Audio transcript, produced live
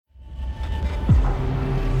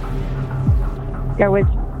There was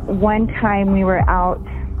one time we were out,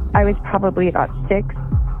 I was probably about 6.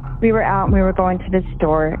 We were out and we were going to the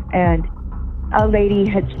store, and a lady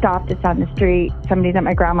had stopped us on the street, somebody that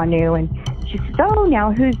my grandma knew, and she said, "Oh,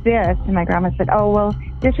 now who's this?" And my grandma said, "Oh, well,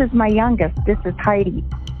 this is my youngest. This is Heidi."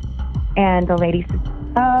 And the lady said,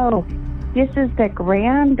 "Oh, this is the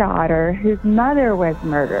granddaughter whose mother was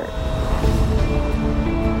murdered."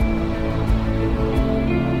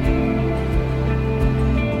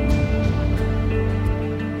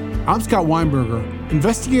 I'm Scott Weinberger,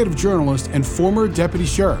 investigative journalist and former deputy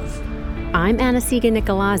sheriff. I'm Anna-Sigga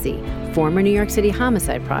Nicolazzi, former New York City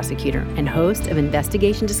homicide prosecutor and host of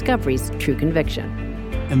Investigation Discovery's True Conviction.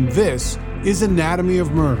 And this is Anatomy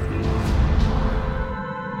of Murder.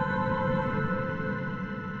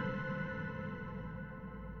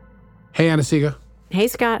 Hey, Anna-Sigga. Hey,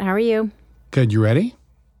 Scott. How are you? Good. You ready?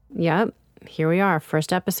 Yep. Here we are.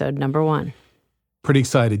 First episode, number 1. Pretty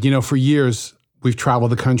excited. You know, for years, we've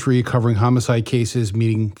traveled the country covering homicide cases,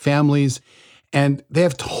 meeting families, and they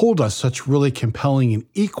have told us such really compelling and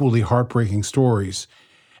equally heartbreaking stories.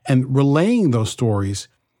 And relaying those stories,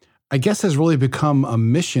 I guess, has really become a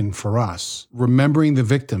mission for us, remembering the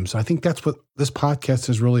victims. I think that's what this podcast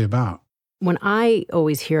is really about. When I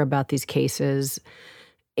always hear about these cases,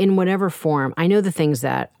 in whatever form, I know the things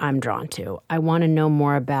that I'm drawn to. I want to know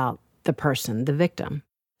more about the person, the victim.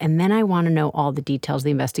 And then I want to know all the details of the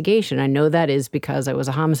investigation. I know that is because I was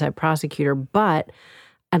a homicide prosecutor, but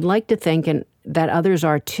I'd like to think that others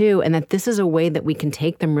are too, and that this is a way that we can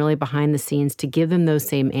take them really behind the scenes to give them those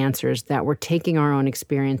same answers, that we're taking our own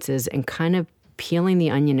experiences and kind of peeling the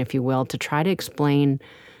onion, if you will, to try to explain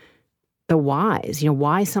the whys,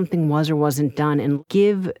 why something was or wasn't done, and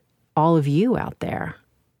give all of you out there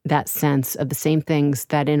that sense of the same things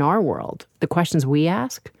that in our world, the questions we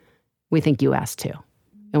ask, we think you ask too.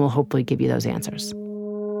 And we'll hopefully give you those answers.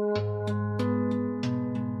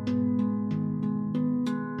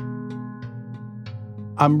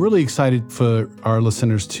 I'm really excited for our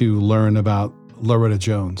listeners to learn about Loretta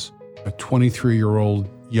Jones, a 23-year-old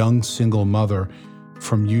young single mother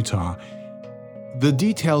from Utah. The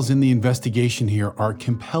details in the investigation here are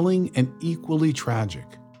compelling and equally tragic.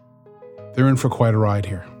 They're in for quite a ride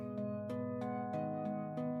here.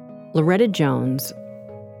 Loretta Jones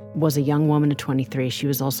was a young woman at 23. She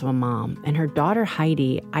was also a mom. And her daughter,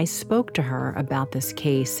 Heidi, I spoke to her about this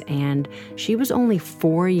case, and she was only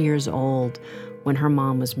 4 years old when her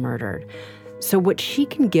mom was murdered. So what she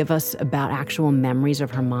can give us about actual memories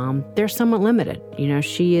of her mom, they're somewhat limited.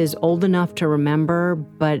 She is old enough to remember,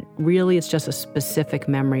 but really it's just a specific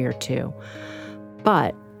memory or two.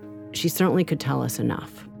 But she certainly could tell us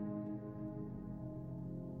enough.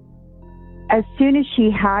 As soon as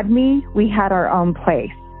she had me, we had our own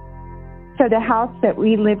place. So the house that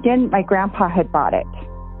we lived in, my grandpa had bought it.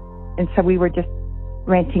 And so we were just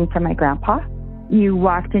renting from my grandpa. You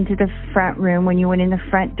walked into the front room when you went in the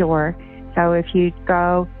front door. So if you'd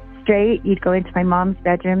go straight, you'd go into my mom's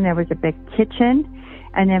bedroom. There was a big kitchen.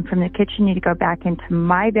 And then from the kitchen, you'd go back into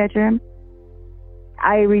my bedroom.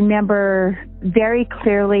 I remember very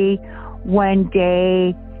clearly one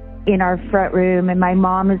day in our front room, and my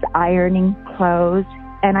mom is ironing clothes.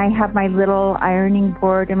 And I have my little ironing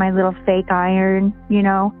board and my little fake iron,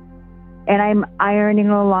 and I'm ironing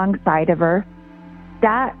alongside of her.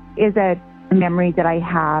 That is a memory that I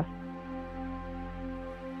have.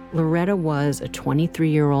 Loretta was a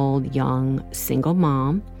 23-year-old young single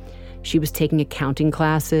mom. She was taking accounting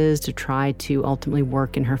classes to try to ultimately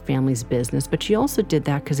work in her family's business, but she also did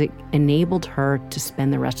that because it enabled her to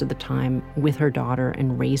spend the rest of the time with her daughter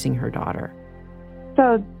and raising her daughter.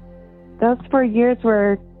 So those 4 years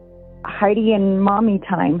were Heidi and mommy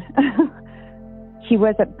time. She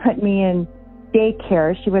wasn't putting me in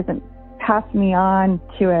daycare. She wasn't passing me on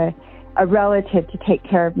to a relative to take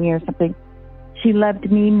care of me or something. She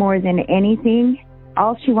loved me more than anything.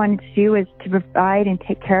 All she wanted to do was to provide and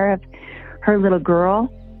take care of her little girl.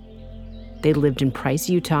 They lived in Price,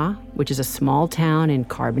 Utah, which is a small town in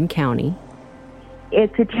Carbon County.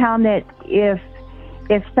 It's a town that if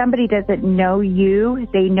somebody doesn't know you,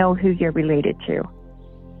 they know who you're related to.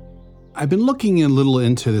 I've been looking a little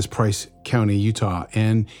into this Price County, Utah,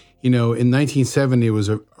 and, in 1970, it was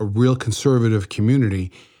a real conservative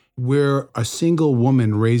community where a single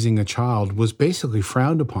woman raising a child was basically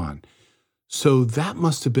frowned upon. So that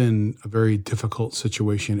must have been a very difficult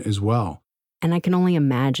situation as well. And I can only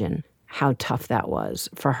imagine how tough that was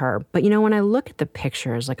for her. But, when I look at the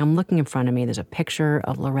pictures, I'm looking in front of me, there's a picture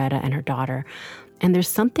of Loretta and her daughter, and there's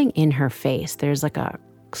something in her face. There's a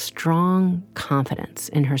strong confidence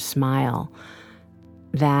in her smile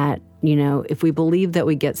that You know, if we believe that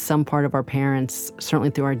we get some part of our parents, certainly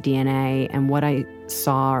through our DNA, and what I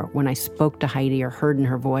saw when I spoke to Heidi or heard in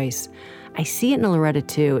her voice, I see it in Loretta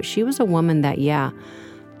too. She was a woman that,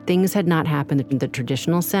 things had not happened in the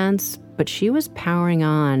traditional sense, but she was powering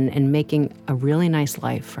on and making a really nice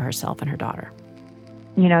life for herself and her daughter.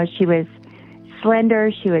 You know, she was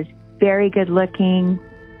slender, she was very good looking,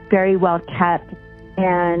 very well kept,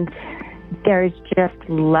 and there's just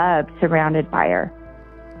love surrounded by her.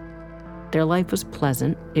 Their life was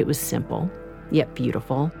pleasant, it was simple, yet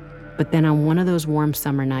beautiful. But then on one of those warm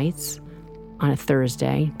summer nights, on a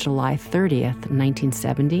Thursday, July 30th,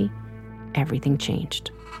 1970, everything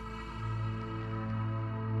changed.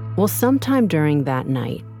 Well, sometime during that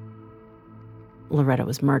night, Loretta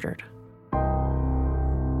was murdered.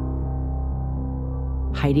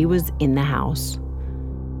 Heidi was in the house,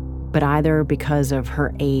 but either because of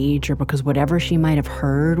her age or because whatever she might have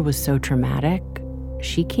heard was so traumatic,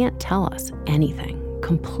 she can't tell us anything,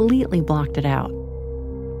 completely blocked it out.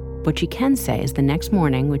 What she can say is the next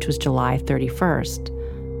morning, which was July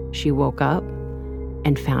 31st, she woke up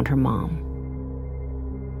and found her mom.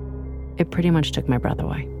 It pretty much took my breath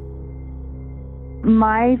away.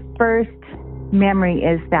 My first memory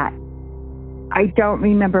is that I don't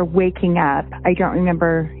remember waking up. I don't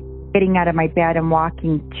remember getting out of my bed and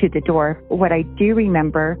walking to the door. What I do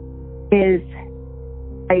remember is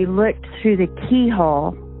I looked through the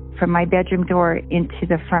keyhole from my bedroom door into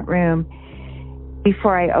the front room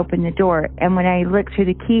before I opened the door. And when I looked through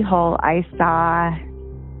the keyhole, I saw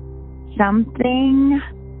something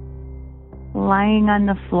lying on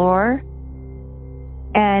the floor.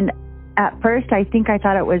 And at first, I think I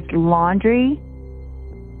thought it was laundry.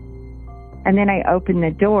 And then I opened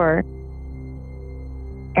the door,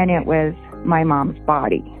 and it was my mom's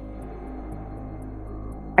body.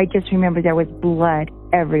 I just remember there was blood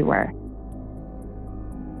everywhere.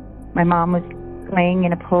 My mom was laying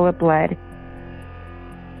in a pool of blood.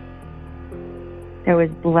 There was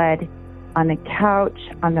blood on the couch,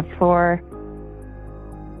 on the floor.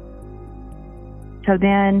 So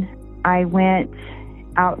then I went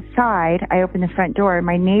outside. I opened the front door.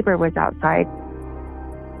 My neighbor was outside.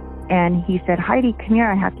 And he said, "Heidi, come here.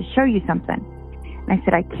 I have to show you something." And I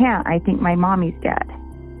said, "I can't. I think my mommy's dead."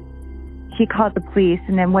 She called the police.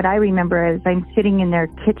 And then what I remember is I'm sitting in their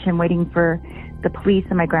kitchen waiting for the police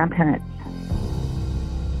and my grandparents.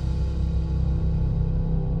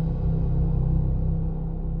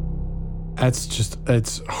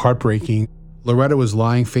 It's heartbreaking. Loretta was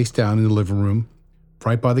lying face down in the living room,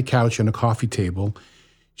 right by the couch and a coffee table.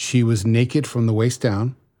 She was naked from the waist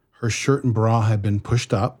down. Her shirt and bra had been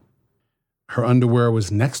pushed up. Her underwear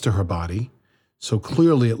was next to her body. So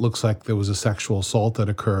clearly it looks like there was a sexual assault that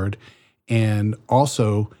occurred. And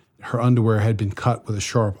also her underwear had been cut with a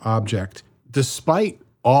sharp object. Despite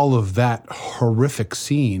all of that horrific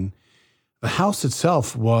scene, the house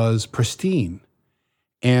itself was pristine.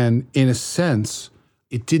 And in a sense,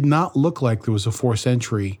 it did not look like there was a forced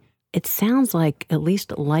entry. It sounds like, at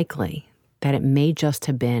least likely, that it may just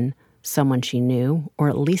have been someone she knew, or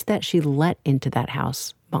at least that she let into that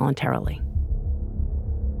house voluntarily.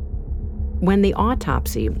 When the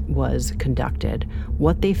autopsy was conducted,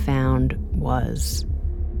 what they found was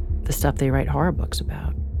the stuff they write horror books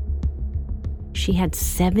about. She had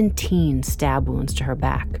 17 stab wounds to her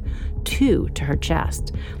back, 2 to her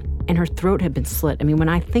chest, and her throat had been slit. I mean, when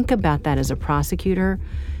I think about that as a prosecutor,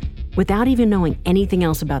 without even knowing anything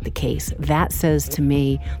else about the case, that says to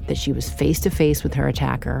me that she was face-to-face with her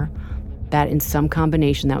attacker, that in some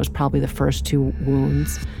combination, that was probably the first 2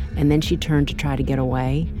 wounds, and then she turned to try to get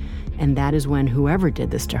away, and that is when whoever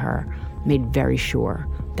did this to her made very sure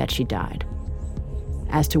that she died.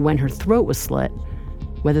 As to when her throat was slit,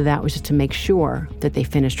 whether that was just to make sure that they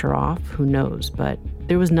finished her off, who knows, but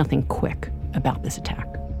there was nothing quick about this attack.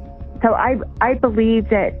 So I believe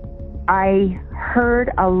that I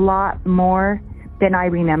heard a lot more than I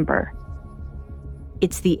remember.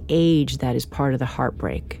 It's the age that is part of the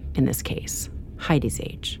heartbreak in this case, Heidi's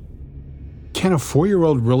age. Can a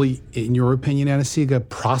 4-year-old really, in your opinion, Anna-Sigga,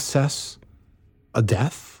 process a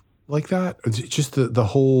death like that? Just the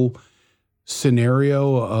whole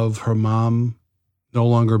scenario of her mom no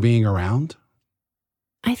longer being around?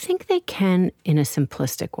 I think they can in a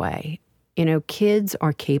simplistic way. You know, kids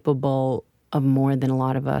are capable of more than a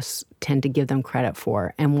lot of us tend to give them credit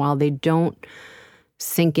for. And while they don't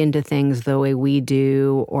sink into things the way we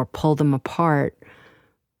do or pull them apart,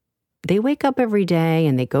 they wake up every day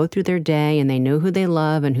and they go through their day and they know who they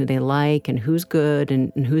love and who they like and who's good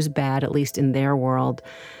and who's bad, at least in their world.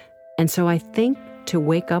 And so I think to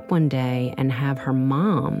wake up one day and have her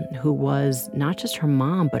mom, who was not just her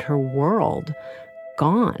mom, but her world,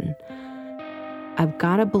 gone. I've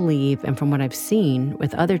got to believe, and from what I've seen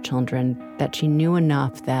with other children, that she knew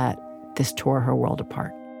enough that this tore her world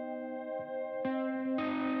apart.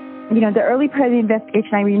 The early part of the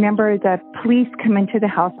investigation, I remember the police come into the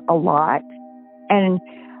house a lot, and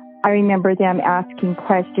I remember them asking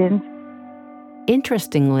questions.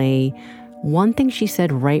 Interestingly, one thing she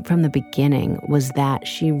said right from the beginning was that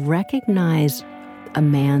she recognized a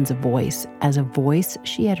man's voice as a voice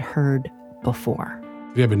she had heard before.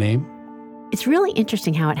 Do you have a name? It's really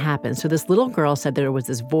interesting how it happened. So this little girl said that there was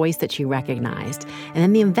this voice that she recognized. And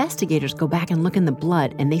then the investigators go back and look in the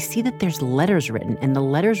blood, and they see that there's letters written, and the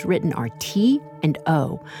letters written are T and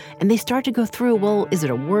O. And they start to go through, well, is it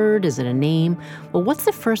a word? Is it a name? Well, what's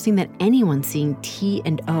the first thing that anyone seeing T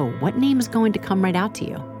and O, what name is going to come right out to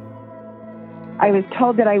you? I was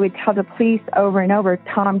told that I would tell the police over and over,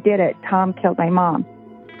 Tom did it. Tom killed my mom.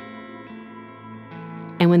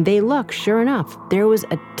 And when they look, sure enough, there was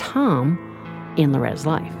a Tom in Loretta's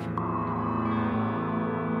life.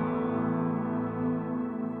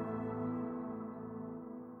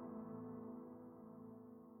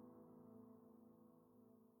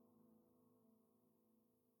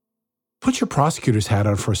 Put your prosecutor's hat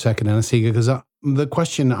on for a second, Anastasia, because the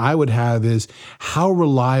question I would have is, how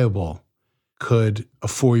reliable could a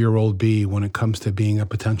 4-year-old be when it comes to being a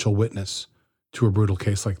potential witness to a brutal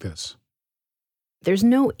case like this? There's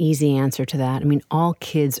no easy answer to that. I mean, all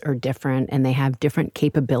kids are different and they have different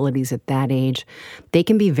capabilities at that age. They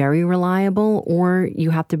can be very reliable, or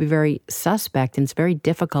you have to be very suspect, and it's very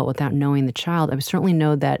difficult without knowing the child. I certainly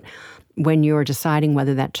know that when you're deciding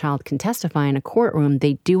whether that child can testify in a courtroom,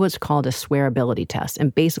 they do what's called a swearability test.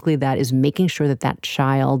 And basically that is making sure that that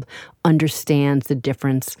child understands the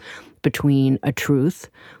difference between a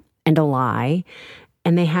truth and a lie.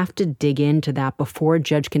 And they have to dig into that before a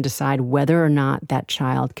judge can decide whether or not that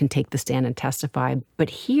child can take the stand and testify. But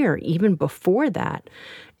here, even before that,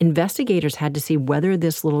 investigators had to see whether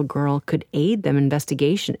this little girl could aid them in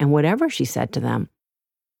investigation. And whatever she said to them,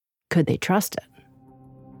 could they trust it?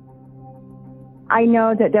 I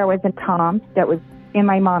know that there was a Tom that was in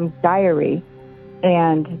my mom's diary,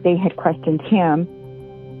 and they had questioned him.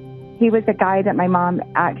 He was a guy that my mom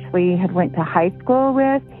actually had went to high school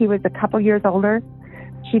with. He was a couple years older.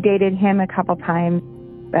 She dated him a couple times,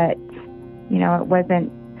 but, it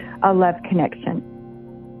wasn't a love connection.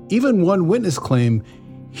 Even one witness claimed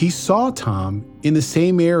he saw Tom in the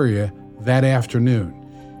same area that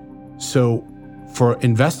afternoon. So for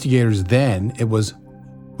investigators then, it was,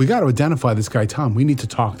 we got to identify this guy, Tom. We need to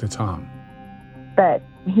talk to Tom. But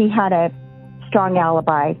he had a strong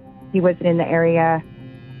alibi. He wasn't in the area,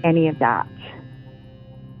 any of that.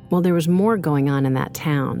 Well, there was more going on in that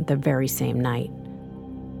town the very same night.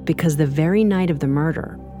 Because the very night of the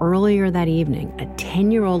murder, earlier that evening, a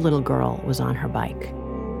 10-year-old little girl was on her bike.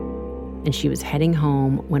 And she was heading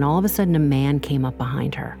home when all of a sudden a man came up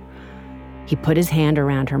behind her. He put his hand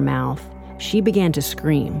around her mouth. She began to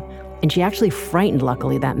scream. And she actually frightened,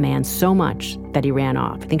 luckily, that man so much that he ran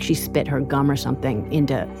off. I think she spit her gum or something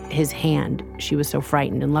into his hand. She was so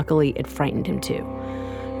frightened, and luckily it frightened him too.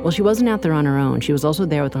 Well, she wasn't out there on her own. She was also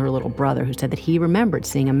there with her little brother, who said that he remembered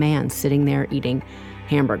seeing a man sitting there eating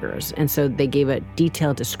hamburgers. And so they gave a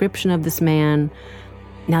detailed description of this man.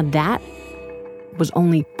 Now that was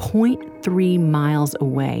only 0.3 miles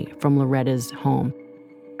away from Loretta's home.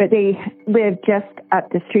 But they lived just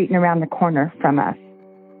up the street and around the corner from us.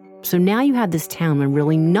 So now you have this town where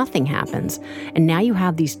really nothing happens. And now you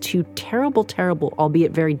have these two terrible,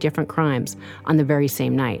 albeit very different crimes on the very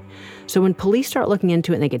same night. So when police start looking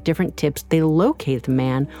into it and they get different tips, they locate the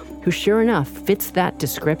man who sure enough fits that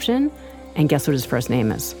description. And guess what his first name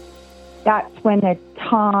is? That's when the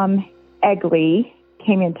Tom Egley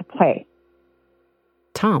came into play.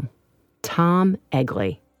 Tom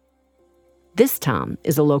Egley. This Tom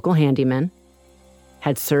is a local handyman,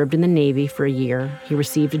 had served in the Navy for a year. He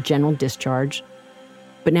received a general discharge.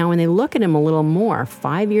 But now when they look at him a little more,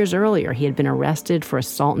 5 years earlier, he had been arrested for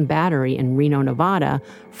assault and battery in Reno, Nevada,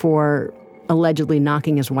 for allegedly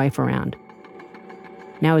knocking his wife around.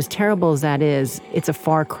 Now, as terrible as that is, it's a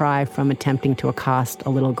far cry from attempting to accost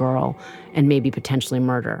a little girl and maybe potentially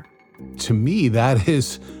murder. To me, that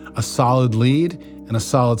is a solid lead and a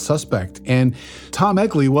solid suspect. And Tom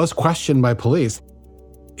Egley was questioned by police.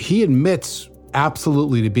 He admits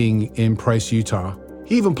absolutely to being in Price, Utah.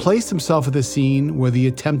 He even placed himself at the scene where the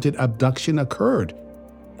attempted abduction occurred.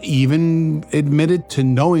 Even admitted to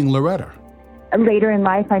knowing Loretta. Later in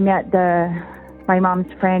life, I met my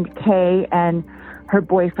mom's friend, Kay, and her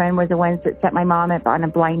boyfriend were the ones that set my mom up on a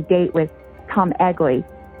blind date with Tom Egley.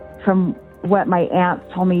 From what my aunt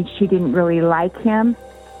told me, she didn't really like him.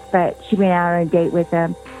 but she went out on a date with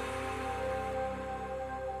him.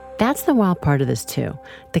 That's the wild part of this, too.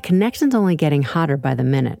 The connection's only getting hotter by the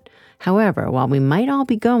minute. However, while we might all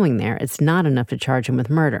be going there, it's not enough to charge him with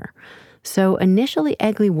murder. So initially,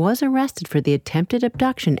 Egley was arrested for the attempted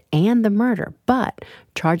abduction and the murder, but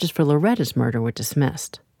charges for Loretta's murder were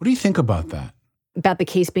dismissed. What do you think about that? About the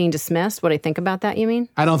case being dismissed? What I think about that, you mean?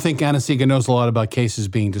 I don't think Anna-Sigga knows a lot about cases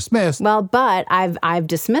being dismissed. Well, but I've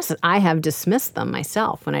dismissed it. I have dismissed them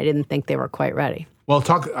myself when I didn't think they were quite ready. Well,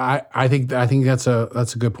 I think that's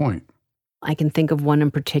a good point. I can think of one in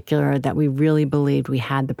particular that we really believed we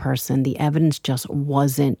had the person. The evidence just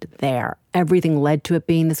wasn't there. Everything led to it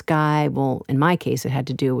being this guy. Well, in my case, it had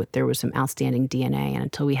to do with there was some outstanding DNA, and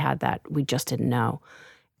until we had that, we just didn't know.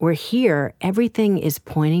 We're here, everything is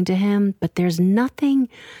pointing to him, but there's nothing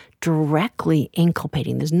directly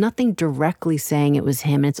inculpating. There's nothing directly saying it was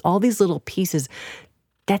him. And it's all these little pieces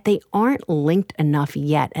that they aren't linked enough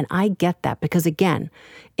yet. And I get that because, again,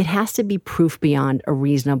 it has to be proof beyond a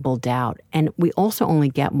reasonable doubt. And we also only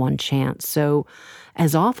get one chance. So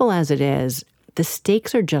as awful as it is, the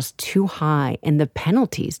stakes are just too high and the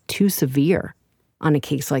penalties too severe on a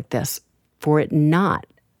case like this for it not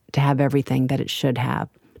to have everything that it should have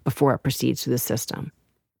before it proceeds through the system.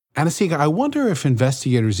 Anna-Sigga, I wonder if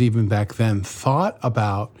investigators even back then thought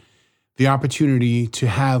about the opportunity to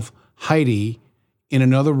have Heidi in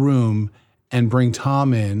another room and bring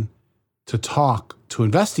Tom in to talk to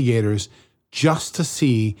investigators just to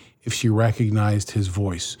see if she recognized his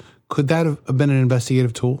voice. Could that have been an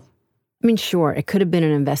investigative tool? I mean, sure, it could have been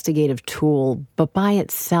an investigative tool, but by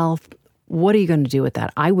itself, what are you going to do with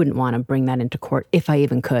that? I wouldn't want to bring that into court if I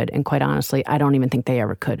even could. And quite honestly, I don't even think they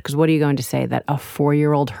ever could. Because what are you going to say? That a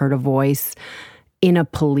 4-year-old heard a voice in a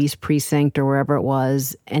police precinct or wherever it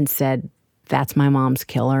was and said, that's my mom's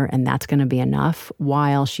killer and that's going to be enough,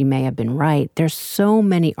 while she may have been right. There's so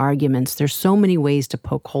many arguments. There's so many ways to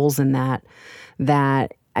poke holes in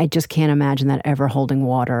that I just can't imagine that ever holding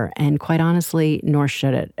water. And quite honestly, nor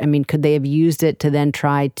should it. I mean, could they have used it to then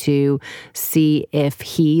try to see if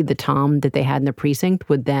he, the Tom that they had in the precinct,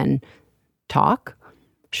 would then talk?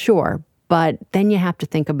 Sure. But then you have to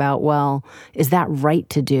think about, well, is that right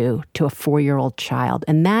to do to a 4-year-old child?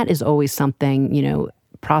 And that is always something,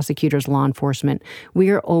 prosecutors, law enforcement,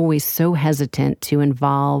 we are always so hesitant to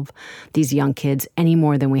involve these young kids any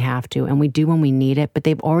more than we have to. And we do when we need it, but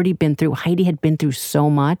they've already been through, Heidi had been through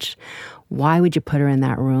so much. Why would you put her in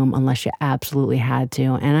that room unless you absolutely had to?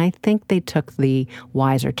 And I think they took the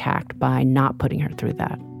wiser tact by not putting her through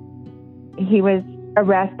that. He was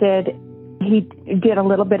arrested. He did a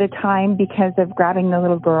little bit of time because of grabbing the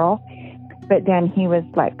little girl, but then he was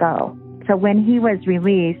let go. So when he was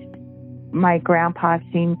released, my grandpa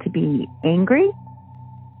seemed to be angry.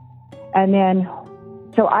 And then,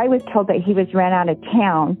 so I was told that he was ran out of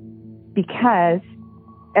town because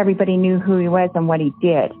everybody knew who he was and what he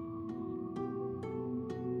did.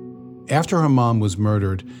 After her mom was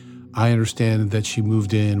murdered, I understand that she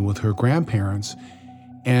moved in with her grandparents,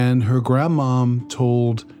 and her grandmom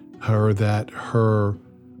told her that her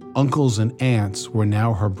uncles and aunts were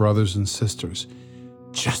now her brothers and sisters,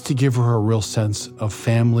 just to give her a real sense of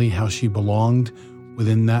family, how she belonged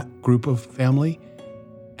within that group of family.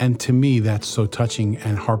 And to me, that's so touching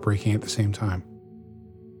and heartbreaking at the same time.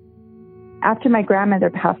 After my grandmother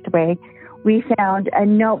passed away, we found a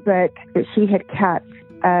notebook that she had kept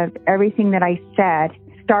of everything that I said,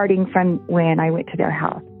 starting from when I went to their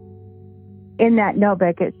house. In that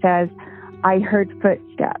notebook, it says, I heard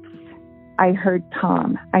footsteps. I heard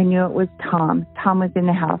Tom. I knew it was Tom. Tom was in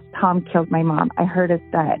the house. Tom killed my mom. I heard a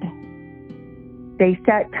thud. They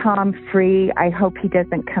set Tom free. I hope he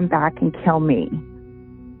doesn't come back and kill me.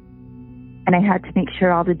 And I had to make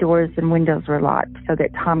sure all the doors and windows were locked so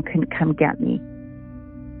that Tom couldn't come get me.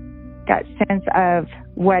 That sense of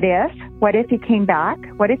what if he came back?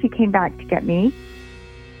 What if he came back to get me?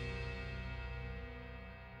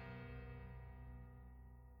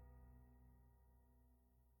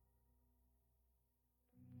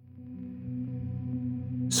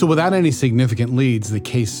 So without any significant leads, the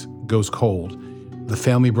case goes cold. The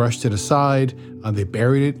family brushed it aside, they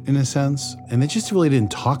buried it in a sense, and they just really didn't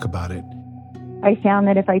talk about it. I found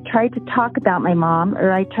that if I tried to talk about my mom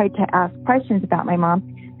or I tried to ask questions about my mom,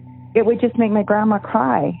 it would just make my grandma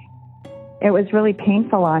cry. It was really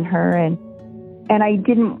painful on her, and I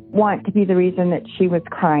didn't want to be the reason that she was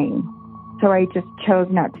crying. So I just chose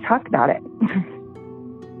not to talk about it.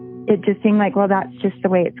 It just seemed like, well, that's just the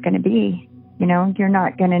way it's going to be. You're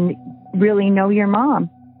not going to really know your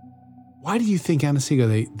mom. Why do you think,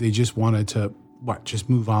 Anna-Sigga, they just wanted to, just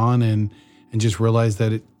move on and and just realize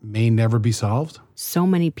that it may never be solved? So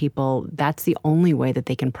many people, that's the only way that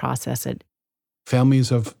they can process it.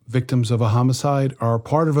 Families of victims of a homicide are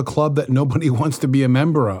part of a club that nobody wants to be a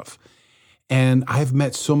member of. And I've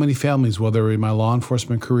met so many families, whether in my law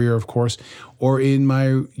enforcement career, of course, or in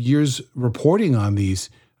my years reporting on these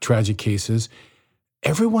tragic cases.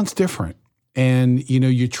 Everyone's different. And,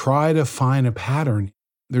 you try to find a pattern.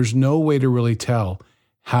 There's no way to really tell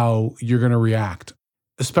how you're going to react,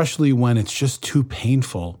 especially when it's just too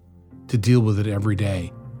painful to deal with it every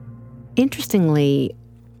day. Interestingly,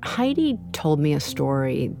 Heidi told me a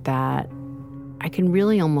story that I can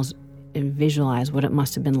really almost visualize what it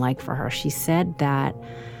must have been like for her. She said that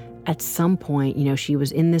at some point, she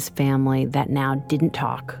was in this family that now didn't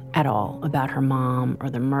talk at all about her mom or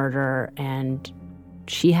the murder, and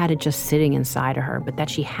she had it just sitting inside of her, but that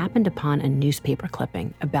she happened upon a newspaper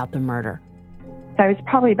clipping about the murder. I was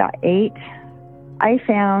probably about 8. I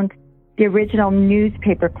found the original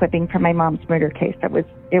newspaper clipping from my mom's murder case.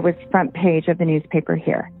 It was front page of the newspaper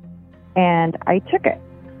here. And I took it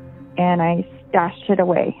and I stashed it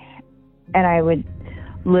away. And I would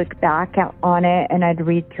look back on it and I'd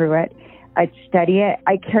read through it. I'd study it.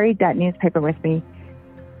 I carried that newspaper with me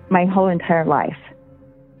my whole entire life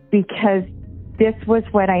because this was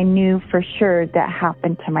what I knew for sure that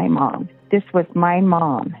happened to my mom. This was my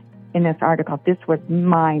mom in this article. This was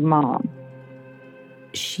my mom.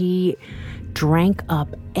 She drank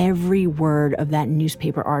up every word of that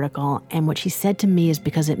newspaper article. And what she said to me is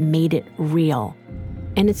because it made it real.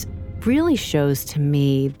 And it really shows to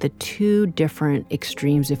me the two different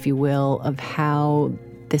extremes, if you will, of how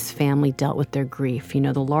this family dealt with their grief.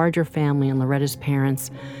 The larger family and Loretta's parents,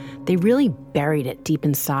 they really buried it deep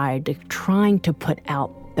inside, trying to put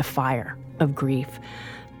out the fire of grief.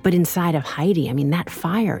 But inside of Heidi, that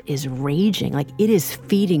fire is raging. It is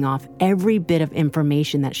feeding off every bit of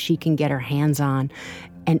information that she can get her hands on.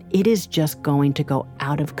 And it is just going to go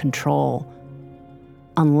out of control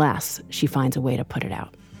unless she finds a way to put it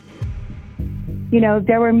out.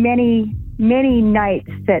 There were many, many nights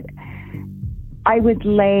that I would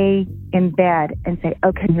lay in bed and say,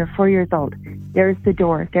 okay, you're 4 years old. There's the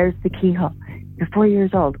door. There's the keyhole. You're 4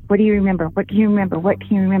 years old. What do you remember? What can you remember? What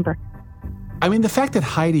can you remember? The fact that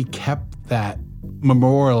Heidi kept that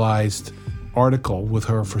memorialized article with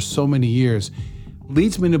her for so many years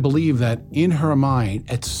leads me to believe that in her mind,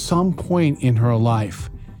 at some point in her life,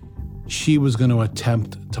 she was going to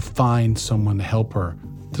attempt to find someone to help her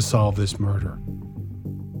to solve this murder.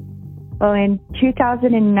 Well, in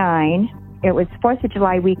 2009, it was 4th of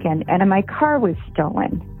July weekend, and my car was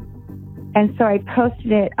stolen. And so I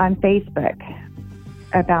posted it on Facebook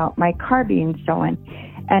about my car being stolen.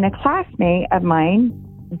 And a classmate of mine,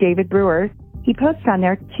 David Brewer, he posted on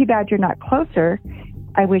there, "Too bad you're not closer.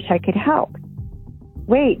 I wish I could help."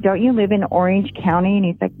 "Wait, don't you live in Orange County?" And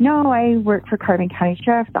he's like, "No, I work for Carbon County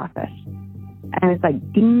Sheriff's Office." And I was like,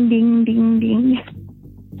 ding, ding, ding, ding.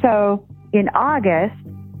 So in August,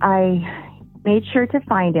 I made sure to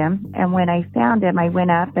find him. And when I found him, I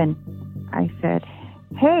went up and I said,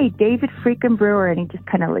 "Hey, David freaking Brewer." And he just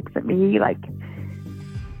kind of looks at me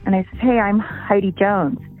and I said, "Hey, I'm Heidi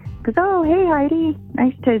Jones." He goes, "Oh, hey, Heidi.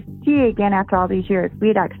 Nice to see you again after all these years. We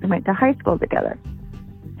had actually went to high school together."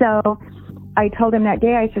 So I told him that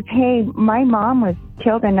day, I said, "Hey, my mom was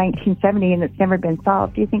killed in 1970 and it's never been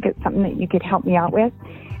solved. Do you think it's something that you could help me out with?"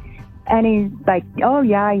 And he's like, "Oh,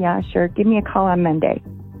 yeah, sure. Give me a call on Monday."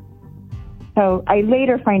 So I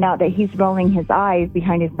later find out that he's rolling his eyes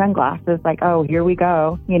behind his sunglasses like, "Oh, here we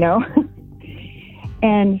go,"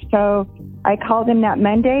 And so I called him that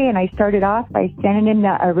Monday, and I started off by sending him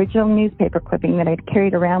the original newspaper clipping that I'd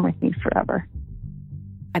carried around with me forever.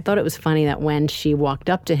 I thought it was funny that when she walked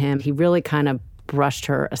up to him, he really kind of brushed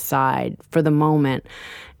her aside for the moment.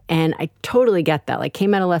 And I totally get that.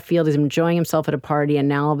 Came out of left field. He's enjoying himself at a party, and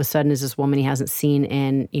now all of a sudden is this woman he hasn't seen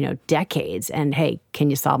in, decades. And, hey, can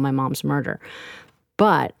you solve my mom's murder?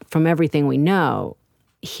 But from everything we know,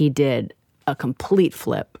 he did a complete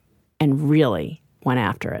flip and really went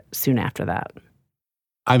after it soon after that.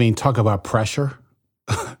 Talk about pressure.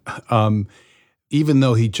 Even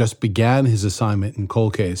though he just began his assignment in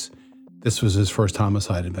cold case, this was his first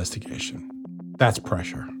homicide investigation. That's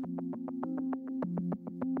pressure.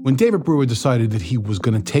 When David Brewer decided that he was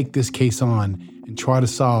going to take this case on and try to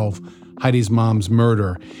solve Heidi's mom's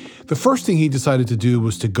murder, the first thing he decided to do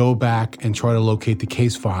was to go back and try to locate the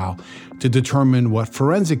case file to determine what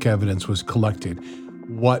forensic evidence was collected,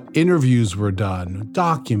 what interviews were done,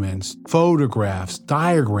 documents, photographs,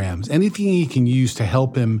 diagrams, anything he can use to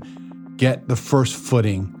help him get the first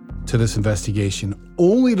footing to this investigation,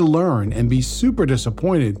 only to learn and be super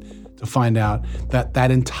disappointed to find out that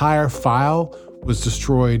that entire file was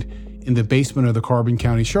destroyed in the basement of the Carbon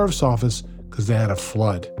County Sheriff's Office because they had a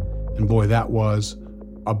flood. And boy, that was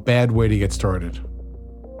a bad way to get started.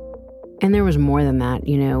 And there was more than that.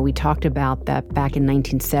 You know, we talked about that back in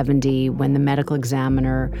 1970 when the medical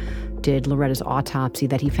examiner did Loretta's autopsy,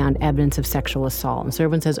 that he found evidence of sexual assault. And so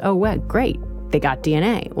everyone says, oh, well, great, they got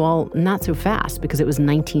DNA. Well, not so fast, because it was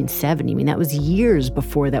 1970. I mean, that was years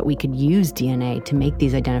before that we could use DNA to make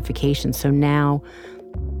these identifications. So now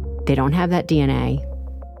they don't have that DNA.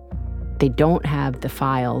 They don't have the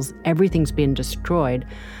files. Everything's been destroyed.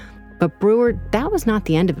 But Brewer, that was not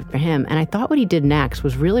the end of it for him. And I thought what he did next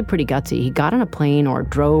was really pretty gutsy. He got on a plane or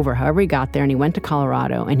drove or however he got there, and he went to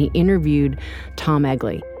Colorado and he interviewed Tom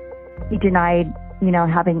Egley. He denied,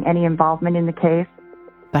 having any involvement in the case.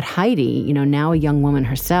 But Heidi, now a young woman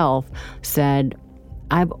herself, said,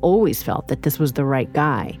 I've always felt that this was the right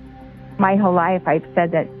guy. My whole life, I've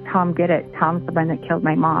said that Tom did it. Tom's the one that killed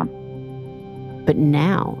my mom. But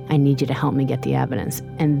now I need you to help me get the evidence.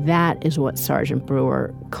 And that is what Sergeant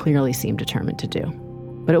Brewer clearly seemed determined to do.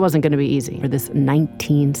 But it wasn't going to be easy for this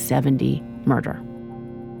 1970 murder.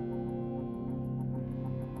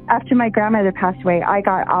 After my grandmother passed away, I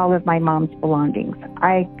got all of my mom's belongings.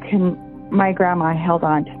 My grandma held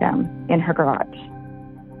on to them in her garage.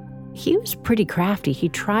 He was pretty crafty. He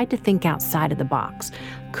tried to think outside of the box.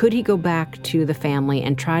 Could he go back to the family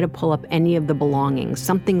and try to pull up any of the belongings,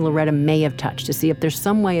 something Loretta may have touched, to see if there's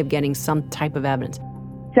some way of getting some type of evidence?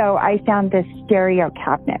 So I found this stereo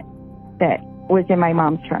cabinet that was in my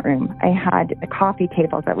mom's front room. I had a coffee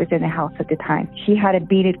table that was in the house at the time. She had a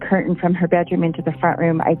beaded curtain from her bedroom into the front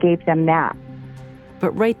room. I gave them that.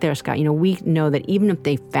 But right there, Scott, we know that even if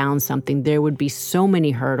they found something, there would be so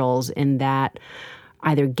many hurdles in that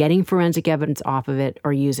either getting forensic evidence off of it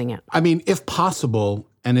or using it. I mean, if possible,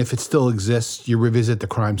 and if it still exists, you revisit the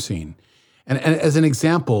crime scene. And as an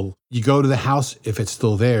example, you go to the house, if it's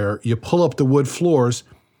still there, you pull up the wood floors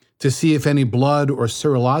to see if any blood or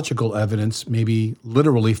serological evidence maybe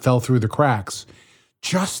literally fell through the cracks,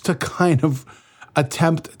 just to kind of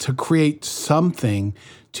attempt to create something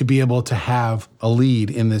to be able to have a lead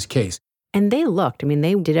in this case. And they looked.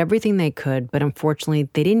 They did everything they could, but unfortunately,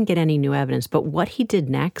 they didn't get any new evidence. But what he did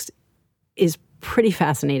next is pretty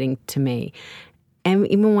fascinating to me. And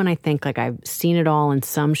even when I think I've seen it all in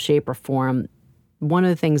some shape or form, one of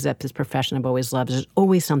the things that this profession I've always loved is there's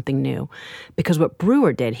always something new. Because what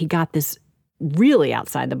Brewer did, he got this really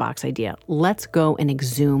outside the box idea. Let's go and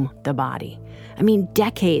exhume the body.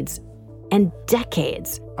 Decades and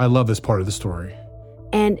decades. I love this part of the story.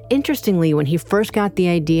 And interestingly, when he first got the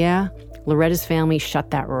idea, Loretta's family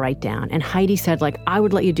shut that right down. And Heidi said, I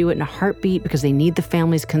would let you do it in a heartbeat because they need the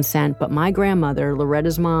family's consent. But my grandmother,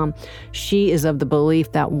 Loretta's mom, she is of the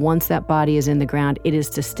belief that once that body is in the ground, it is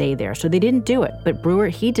to stay there. So they didn't do it. But Brewer,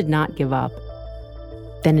 he did not give up.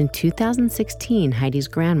 Then in 2016, Heidi's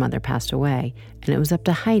grandmother passed away, and it was up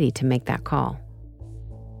to Heidi to make that call.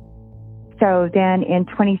 So then in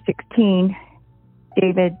 2016,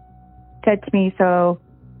 David said to me, so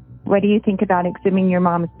what do you think about exhuming your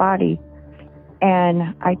mom's body?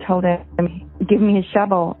 And I told him, give me a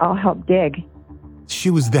shovel, I'll help dig. She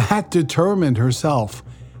was that determined herself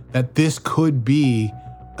that this could be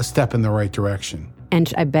a step in the right direction.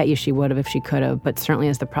 And I bet you she would have if she could have, but certainly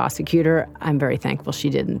as the prosecutor, I'm very thankful she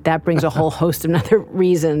didn't. That brings a whole host of other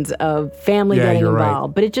reasons of family getting involved.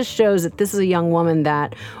 Right. But it just shows that this is a young woman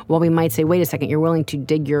that, while we might say, wait a second, you're willing to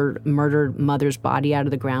dig your murdered mother's body out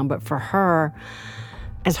of the ground, but for her,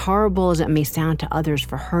 as horrible as it may sound to others,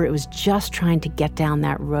 for her, it was just trying to get down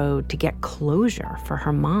that road to get closure for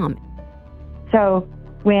her mom. So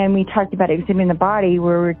when we talked about exhuming the body, we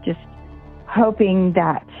were just hoping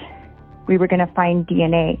that we were going to find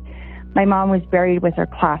DNA. My mom was buried with her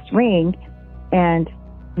class ring, and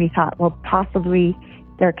we thought, well, possibly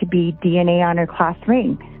there could be DNA on her class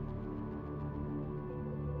ring.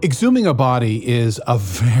 Exhuming a body is a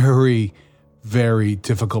very, very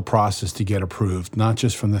difficult process to get approved, not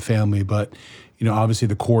just from the family, but, obviously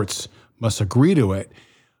the courts must agree to it.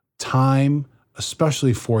 Time,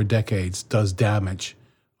 especially for decades, does damage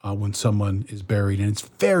when someone is buried, and it's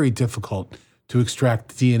very difficult to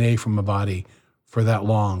extract DNA from a body for that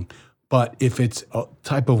long. But if it's a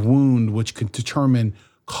type of wound which can determine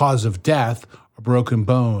cause of death, a broken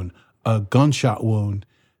bone, a gunshot wound,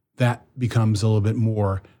 that becomes a little bit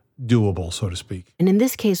more doable, so to speak. And in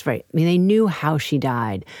this case, right, they knew how she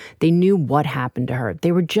died. They knew what happened to her.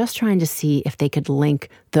 They were just trying to see if they could link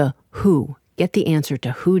the who get the answer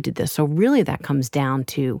to who did this. So really that comes down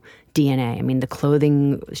to DNA. I mean, the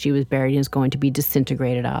clothing she was buried in is going to be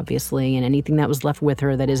disintegrated, obviously, and anything that was left with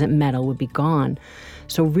her that isn't metal would be gone.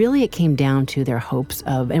 So really it came down to their hopes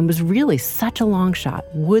of, and was really such a long shot,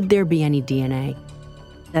 would there be any DNA?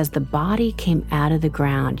 As the body came out of the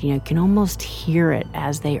ground, you can almost hear it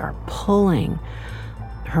as they are pulling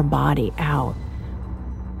her body out.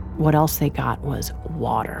 What else they got was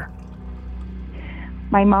water.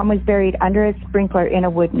 My mom was buried under a sprinkler in a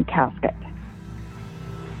wooden casket.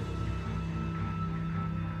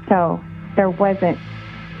 So there wasn't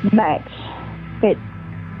much.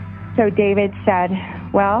 So David said,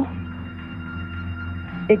 well,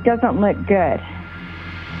 it doesn't look good.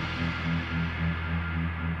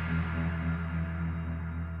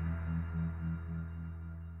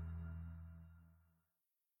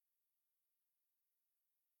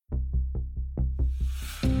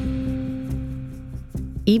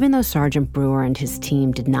 Even though Sergeant Brewer and his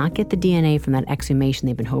team did not get the DNA from that exhumation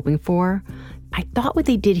they've been hoping for, I thought what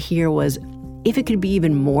they did here was, if it could be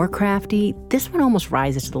even more crafty, this one almost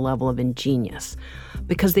rises to the level of ingenious,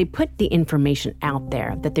 because they put the information out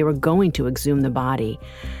there that they were going to exhume the body.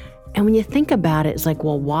 And when you think about it, it's like,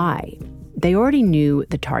 well, why? They already knew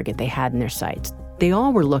the target they had in their sights. They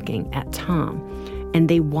all were looking at Tom, and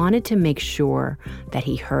they wanted to make sure that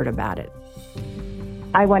he heard about it.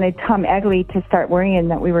 I wanted Tom Egley to start worrying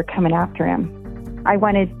that we were coming after him. I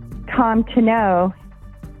wanted Tom to know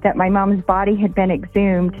that my mom's body had been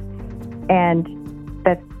exhumed, and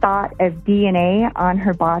the thought of DNA on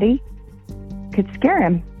her body could scare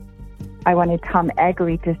him. I wanted Tom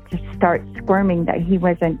Egley to start squirming that he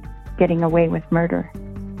wasn't getting away with murder.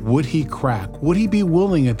 Would he crack? Would he be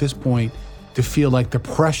willing at this point to feel like the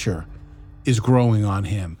pressure is growing on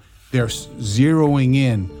him? They're zeroing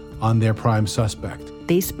in on their prime suspect.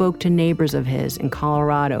 They spoke to neighbors of his in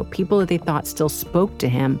Colorado, people that they thought still spoke to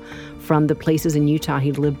him from the places in Utah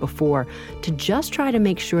he'd lived before, to just try to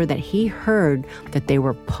make sure that he heard that they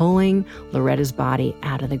were pulling Loretta's body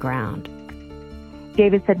out of the ground.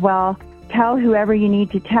 David said, well, tell whoever you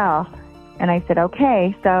need to tell. And I said,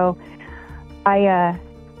 okay. So I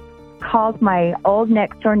called my old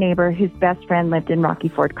next-door neighbor whose best friend lived in Rocky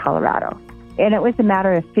Ford, Colorado. And it was a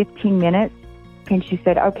matter of 15 minutes. And she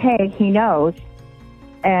said, okay, he knows.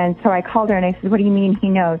 And so I called her and I said, what do you mean he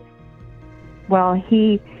knows? Well,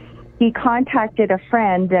 he contacted a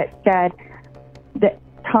friend that said that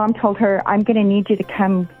Tom told her, I'm going to need you to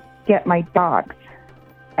come get my dogs.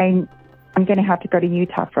 I'm going to have to go to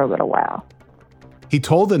Utah for a little while. He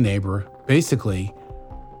told the neighbor, basically,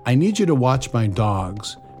 I need you to watch my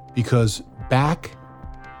dogs because back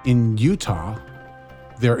in Utah,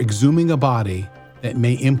 they're exhuming a body that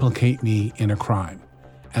may implicate me in a crime,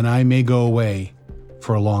 and I may go away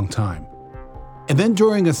for a long time. And then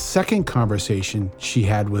during a second conversation she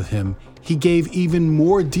had with him, he gave even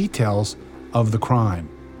more details of the crime.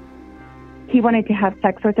 He wanted to have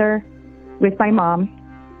sex with her, with my mom.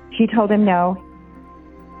 She told him no.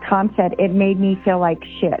 Tom said, it made me feel like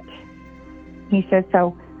shit. He said,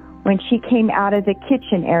 so when she came out of the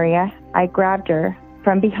kitchen area, I grabbed her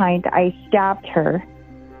from behind, I stabbed her,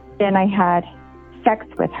 then I had sex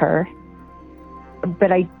with her,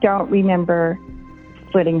 but I don't remember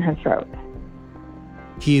slitting her throat.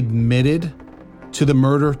 He admitted to the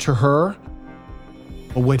murder to her,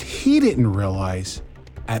 but what he didn't realize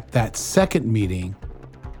at that second meeting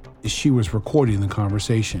is she was recording the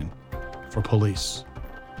conversation for police.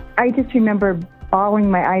 I just remember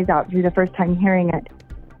bawling my eyes out through the first time hearing it.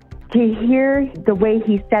 To hear the way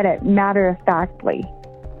he said it matter-of-factly,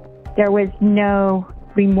 there was no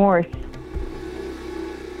remorse.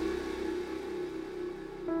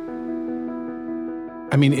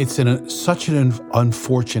 I mean, it's such an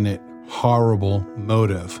unfortunate, horrible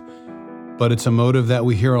motive, but it's a motive that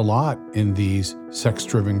we hear a lot in these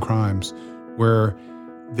sex-driven crimes where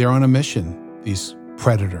they're on a mission, these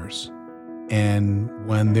predators. And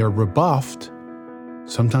when they're rebuffed,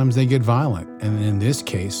 sometimes they get violent. And in this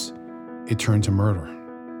case, it turned to murder.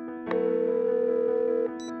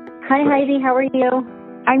 Hi, Heidi. How are you?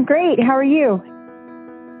 I'm great. How are you?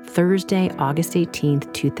 Thursday, August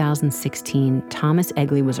 18th, 2016, Thomas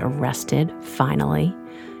Egley was arrested, finally,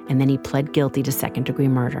 and then he pled guilty to second-degree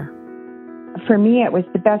murder. For me, it was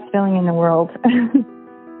the best feeling in the world.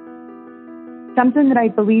 Something that I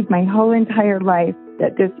believed my whole entire life,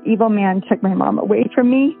 that this evil man took my mom away from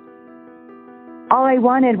me. All I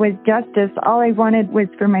wanted was justice. All I wanted was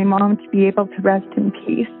for my mom to be able to rest in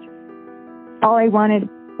peace. All I wanted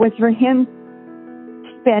was for him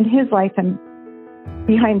to spend his life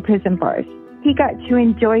behind prison bars. He got to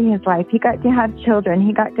enjoy his life. He got to have children.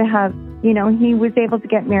 He got to have You know, he was able to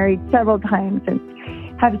get married several times and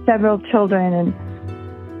have several children.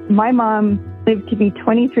 And my mom lived to be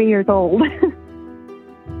 23 years old.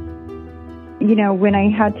 You know, when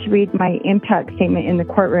I had to read my impact statement in the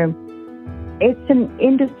courtroom, it's an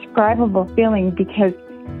indescribable feeling because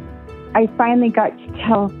I finally got to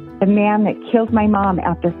tell the man that killed my mom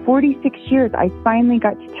after 46 years, I finally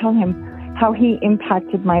got to tell him how he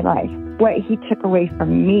impacted my life, what he took away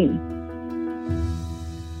from me.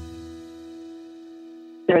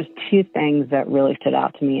 There's two things that really stood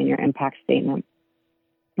out to me in your impact statement,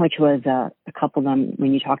 which was a couple of them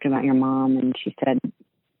when you talked about your mom, and she said,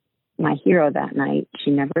 my hero that night, she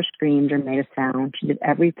never screamed or made a sound. She did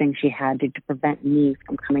everything she had to prevent me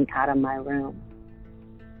from coming out of my room.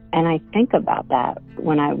 And I think about that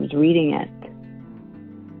when I was reading it,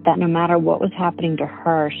 that no matter what was happening to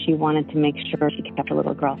her, she wanted to make sure she kept her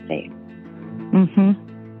little girl safe.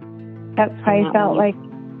 Mm-hmm. That's why I felt like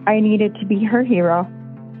I needed to be her hero.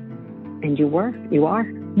 And you were. You are.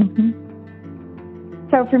 Mm-hmm.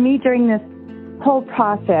 So for me, during this whole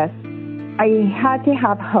process, I had to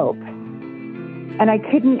have hope. And I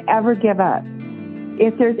couldn't ever give up.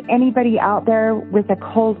 If there's anybody out there with a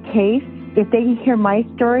cold case, if they hear my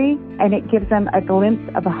story and it gives them a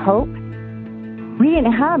glimpse of a hope, we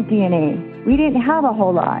didn't have DNA. We didn't have a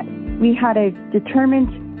whole lot. We had a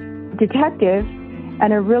determined detective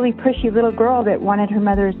and a really pushy little girl that wanted her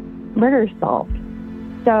mother's murder solved.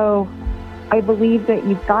 So I believe that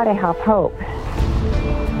you've got to have hope.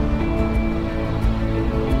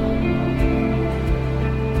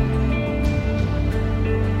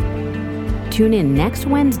 Tune in next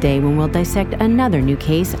Wednesday when we'll dissect another new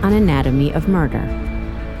case on Anatomy of Murder.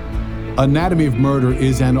 Anatomy of Murder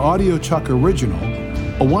is an Audio Chuck original,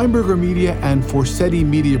 a Weinberger Media and Forsetti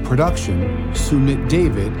Media production. Sumit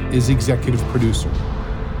David is executive producer.